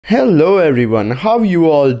Hello everyone, how you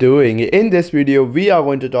all doing? In this video we are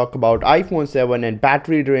going to talk about iPhone 7 and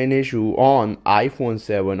battery drain issue on iPhone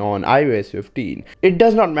 7 on iOS 15. It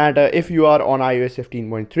does not matter if you are on iOS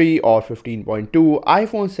 15.3 or 15.2,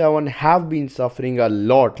 iPhone 7 have been suffering a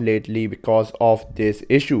lot lately because of this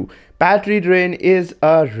issue. Battery drain is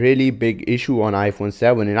a really big issue on iPhone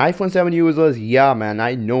 7 and iPhone 7 users, yeah man,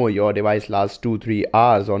 I know your device lasts 2-3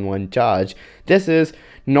 hours on one charge. This is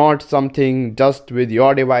not something just with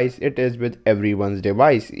your device, it is with everyone's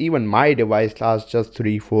device. Even my device lasts just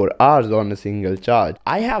 3-4 hours on a single charge.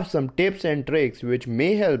 I have some tips and tricks which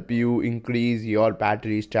may help you increase your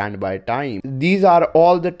battery standby time. These are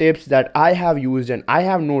all the tips that I have used and I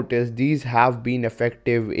have noticed these have been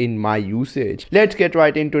effective in my usage. Let's get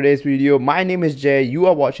right into today's video. My name is Jay, you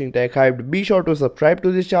are watching Tech Hyped. Be sure to subscribe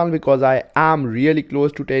to this channel because I am really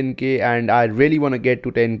close to 10k and I really want to get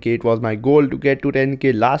to 10k. It was my goal to get to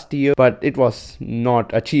 10k last year, but it was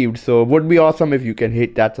not achieved, so would be awesome if you can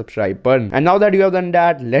hit that subscribe button. And now that you have done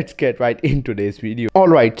that, let's get right into today's video.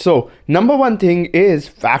 Alright, so number one thing is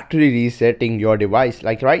factory resetting your device.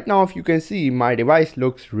 Like right now, if you can see, my device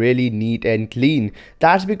looks really neat and clean.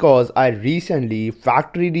 That's because I recently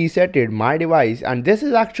factory resetted my device, and this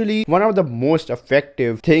is actually one of the most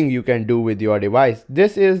effective thing you can do with your device.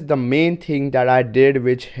 This is the main thing that I did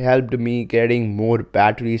which helped me getting more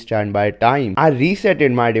battery standby time. I reset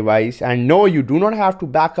my device, and no, you do not have to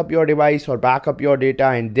back up your device or back up your data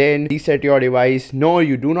and then reset your device. No,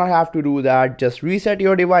 you do not have to do that. Just reset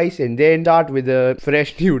your device and then start with a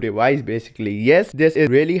fresh new device basically. Yes, this is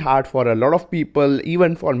really hard for a lot of people.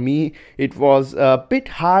 Even for me it was a bit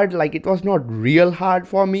hard. Like, it was not real hard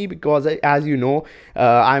for me because as you know,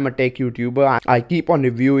 I'm a tech YouTuber. I keep on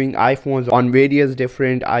reviewing iPhones on various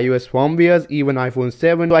different iOS firmwares, even iPhone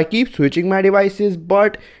 7, so I keep switching my devices,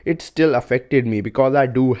 but it still affected me because I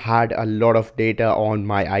do had a lot of data on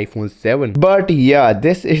my iPhone 7. But yeah,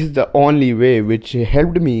 this is the only way which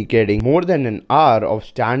helped me getting more than an hour of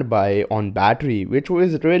standby on battery, which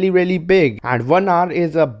was really big, and 1 hour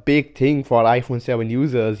is a big thing for iPhone 7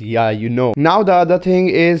 users. Yeah, you know. Now the other thing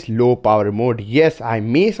is low power mode. Yes, I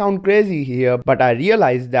may sound crazy here, but I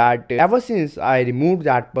realized that ever since I removed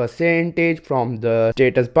that percentage from the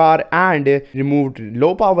status bar and removed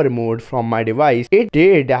low power mode from my device, it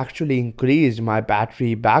did actually increase my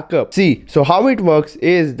battery backup. See, so how it works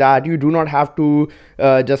is that you do not have to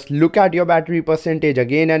just look at your battery percentage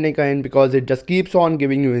again and again, because it just keeps on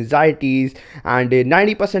giving you anxieties, and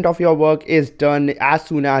 90% of your work is done as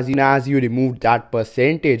soon as you remove that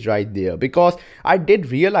percentage right there. Because I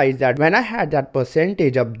did realize that when I had that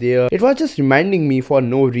percentage up there, it was just reminding me for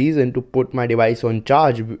no reason to put my device on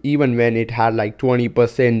charge even when it had like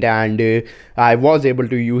 20%, and I was able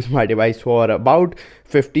to use my device for about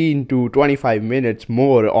 15 to 25 minutes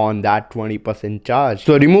more on that 20% charge.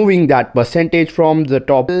 So removing that percentage from the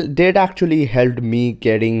top did actually help me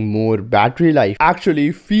getting more battery life,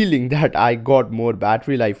 actually feeling that I got more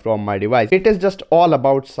battery life from my device. It is just all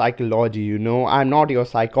about psychology, you know. I'm not your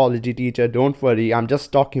psychology teacher, don't worry, I'm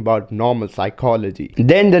just talking about normal psychology.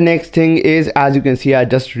 Then the next thing is, as you can see, I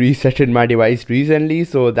just resetted my device recently,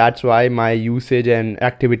 so that's why my usage and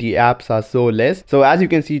activity apps are so less. So as you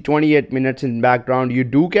can see, 28 minutes in background, you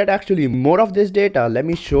do get actually more of this data. Let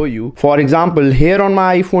me show you. For example, here on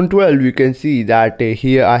my iPhone 12 you can see that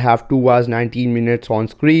here I have 2 hours 19 minutes on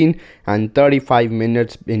screen and 35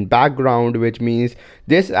 minutes in background, which means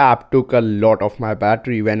this app took a lot of my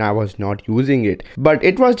battery when I was not using it, but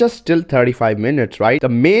it was just still 35 minutes, right? The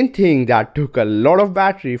main thing that took a lot of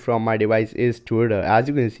battery from my device is Twitter. As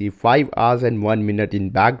you can see, 5 hours and 1 minute in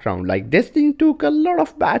background. Like, this thing took a lot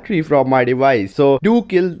of battery from my device. So do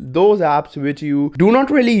kill those apps which you do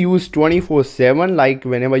not really use 24/7. like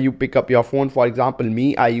whenever you pick up your phone. For example,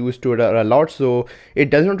 me, I use Twitter a lot, so it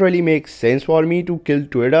doesn't really make sense for me to kill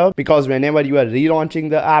Twitter, because whenever you are relaunching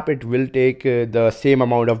the app, it will take the same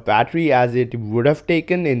amount of battery as it would have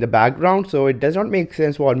taken in the background. So it does not make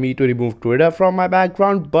sense for me to remove Twitter from my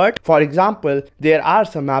background. But for example, there are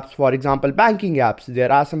some apps, for example banking apps,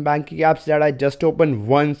 there are some banking apps that I just open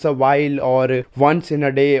once a while, or once in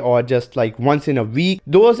a day, or just like once in a week.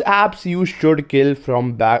 Those apps you should kill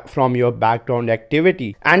from your background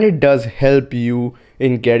activity, and it does help you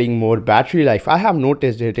in getting more battery life. I have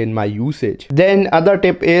noticed it in my usage. Then other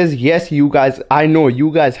tip is, yes, you guys, I know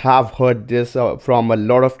you guys have heard this from a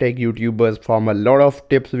lot of tech YouTubers, from a lot of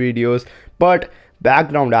tips videos, but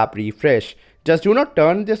background app refresh. Just do not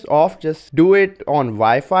turn this off, just do it on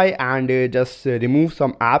Wi-Fi, and just remove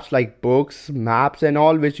some apps like books, maps and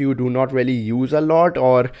all, which you do not really use a lot,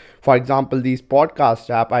 or For example, these podcast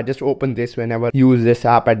app, I just open this whenever I use this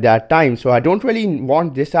app at that time. So I don't really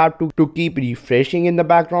want this app to keep refreshing in the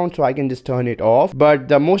background, so I can just turn it off. But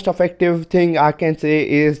the most effective thing I can say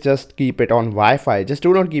is just keep it on Wi-Fi. Just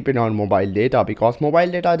do not keep it on mobile data, because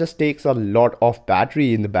mobile data just takes a lot of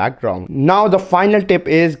battery in the background. Now the final tip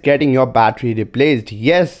is getting your battery replaced.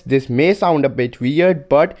 Yes, this may sound a bit weird,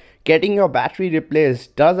 but getting your battery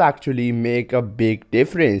replaced does actually make a big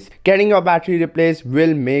difference. Getting your battery replaced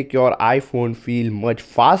will make your iPhone feel much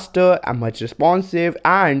faster and much responsive,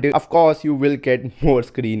 and of course you will get more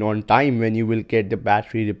screen on time when you will get the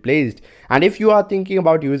battery replaced. And if you are thinking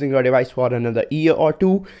about using your device for another year or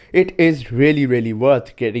two, it is really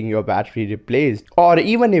worth getting your battery replaced. Or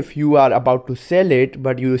even if you are about to sell it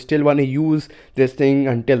but you still want to use this thing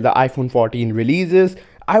until the iPhone 14 releases,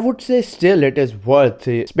 I would say still it is worth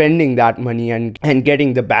spending that money and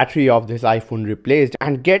getting the battery of this iPhone replaced,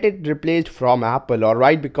 and get it replaced from Apple,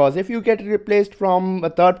 alright? Because if you get it replaced from a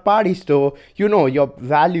third party store, you know your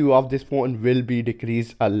value of this phone will be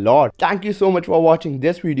decreased a lot. Thank you so much for watching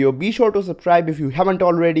this video. Be sure to subscribe if you haven't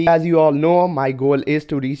already. As you all know, my goal is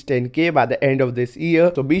to reach 10k by the end of this year,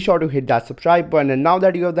 so be sure to hit that subscribe button. And now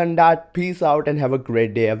that you have done that, peace out and have a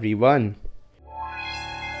great day everyone.